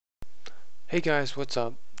Hey guys, what's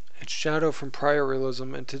up? It's Shadow from Prior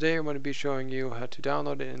Realism, and today I'm going to be showing you how to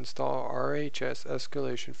download and install RHS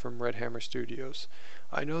Escalation from Red Hammer Studios.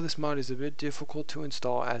 I know this mod is a bit difficult to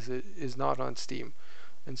install as it is not on Steam,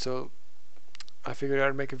 and so I figured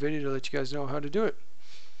I'd make a video to let you guys know how to do it.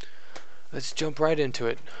 Let's jump right into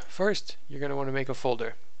it. First, you're going to want to make a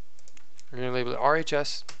folder. You're going to label it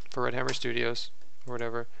RHS for Red Hammer Studios, or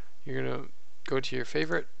whatever. You're going to go to your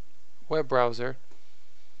favorite web browser,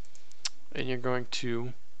 and you're going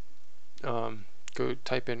to go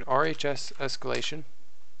type in RHS Escalation,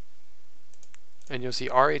 and you'll see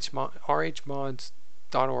rhmods.org.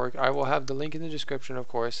 I will have the link in the description, of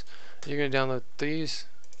course. You're going to download these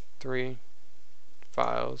 3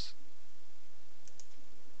 files.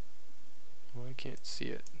 Well, I can't see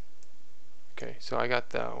it. Okay, so I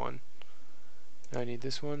got that one. Now I need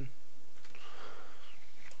this one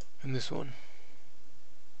and this one.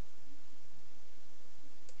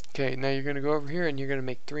 Okay, now you're going to go over here and you're going to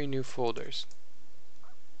make 3 new folders.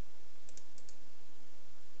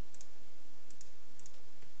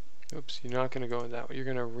 Oops, you're not going to go in that way. You're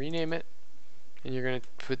going to rename it, and you're going to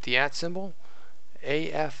put the @ symbol,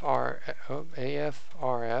 AFRF.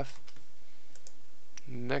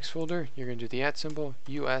 Next folder, you're going to do the @ symbol,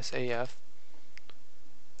 USAF.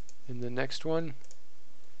 In the next one,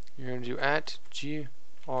 you're going to do @GREF.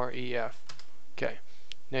 Okay,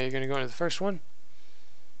 now you're going to go into the first one,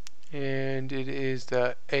 and it is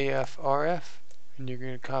the AFRF, and you're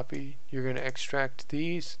going to extract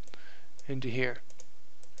these into here,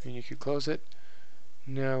 and you can close it.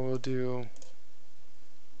 Now we'll do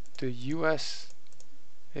the USAF,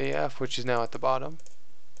 which is now at the bottom.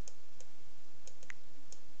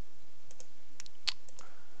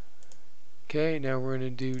 Okay, now we're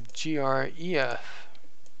going to do GREF.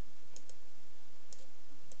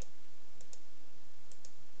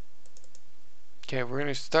 Okay, we're going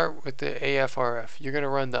to start with the AFRF. You're going to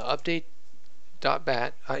run the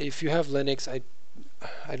update.bat. If you have Linux, I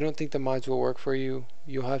don't think the mods will work for you.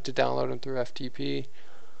 You'll have to download them through FTP,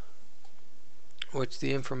 which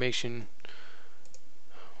the information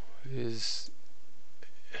is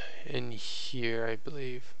in here, I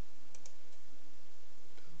believe.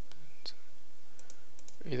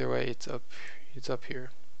 Either way, it's up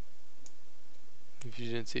here, if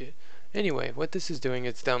you didn't see it. Anyway, what this is doing,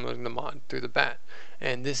 it's downloading the mod through the bat,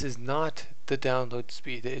 and this is not the download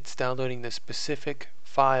speed. It's downloading the specific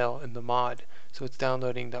file in the mod. So it's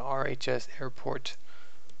downloading the RHS airport.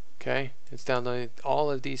 Okay, it's downloading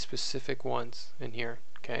all of these specific ones in here.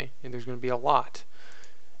 Okay, and there's going to be a lot,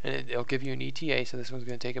 and it'll give you an ETA. So this one's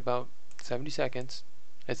going to take about 70 seconds.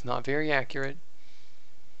 It's not very accurate.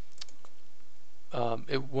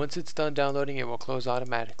 Once it's done downloading, it will close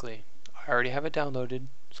automatically. I already have it downloaded,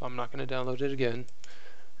 so I'm not going to download it again.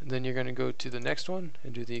 And then you're going to go to the next one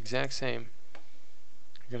and do the exact same.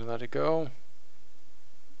 You're going to let it go.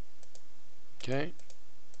 Okay.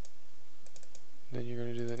 Then you're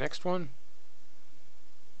going to do the next one.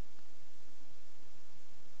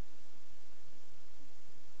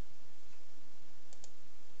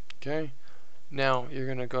 Okay. Now you're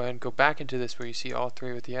going to go ahead and go back into this where you see all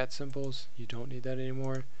 3 with the @ symbols. You don't need that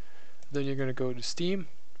anymore. Then you're going to go to Steam,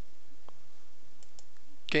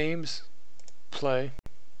 Games, Play,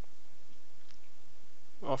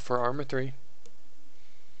 for Arma 3.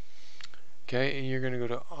 Okay, and you're going to go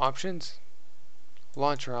to Options,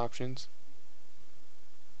 Launcher Options.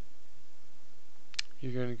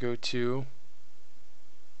 You're going to go to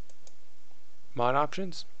Mod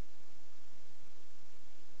Options,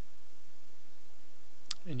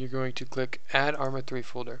 and you're going to click Add Arma 3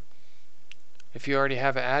 folder. If you already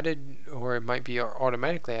have it added, or it might be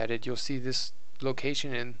automatically added, you'll see this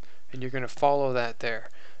location and you're going to follow that there.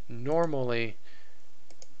 Normally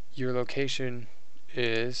your location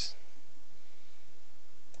is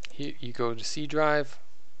here. You go to C drive,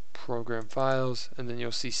 program files, and then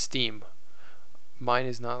you'll see Steam. Mine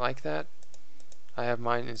is not like that. I have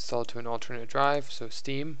mine installed to an alternate drive. So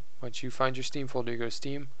Steam, once you find your Steam folder, you go to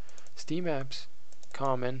Steam, Steam apps,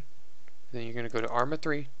 common, then you're going to go to Arma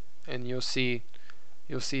 3, and you'll see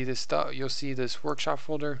this stuff. You'll see this workshop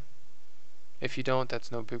folder. If you don't,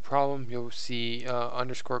 that's no big problem. You'll see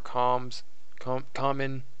 _common,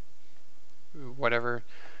 whatever,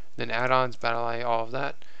 then add-ons, BattleEye, all of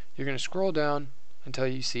that. You're going to scroll down until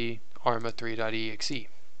you see arma3.exe,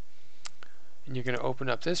 and you're going to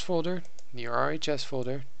open up this folder, the RHS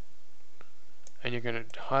folder, and you're going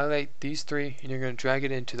to highlight these 3, and you're going to drag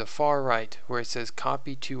it into the far right where it says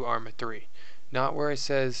copy to Arma 3, not where it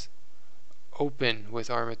says open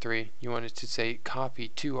with Arma 3. You want it to say copy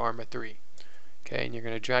to Arma 3. Okay, and you're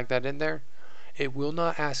going to drag that in there. It will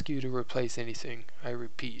not ask you to replace anything. I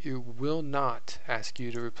repeat, it will not ask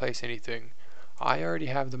you to replace anything. I already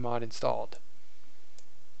have the mod installed.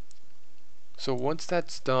 So once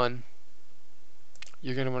that's done,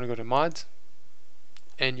 you're going to want to go to mods,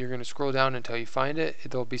 and you're going to scroll down until you find it.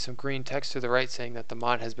 There'll be some green text to the right saying that the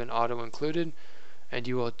mod has been auto included, and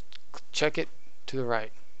you will check it to the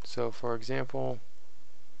right. So for example,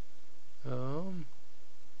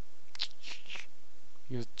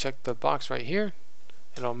 you check the box right here,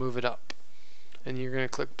 and I'll move it up. And you're going to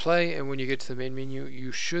click play, and when you get to the main menu,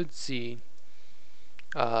 you should see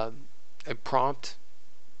a prompt.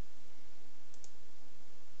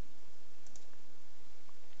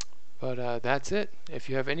 But that's it. If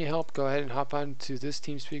you have any help, go ahead and hop on to this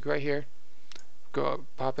Teamspeak right here. Go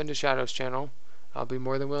pop into Shadow's channel. I'll be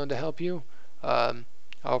more than willing to help you.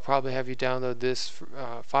 I'll probably have you download this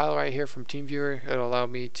file right here from TeamViewer. It'll allow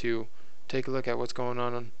me to take a look at what's going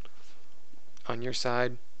on your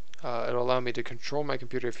side. It'll allow me to control my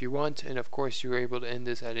computer if you want, and of course you're able to end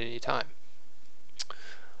this at any time.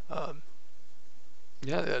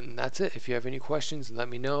 Yeah, and that's it. If you have any questions, let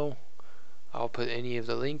me know. I'll put any of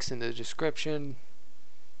the links in the description.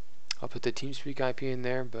 I'll put the Teamspeak IP in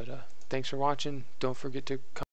there. But thanks for watching. Don't forget to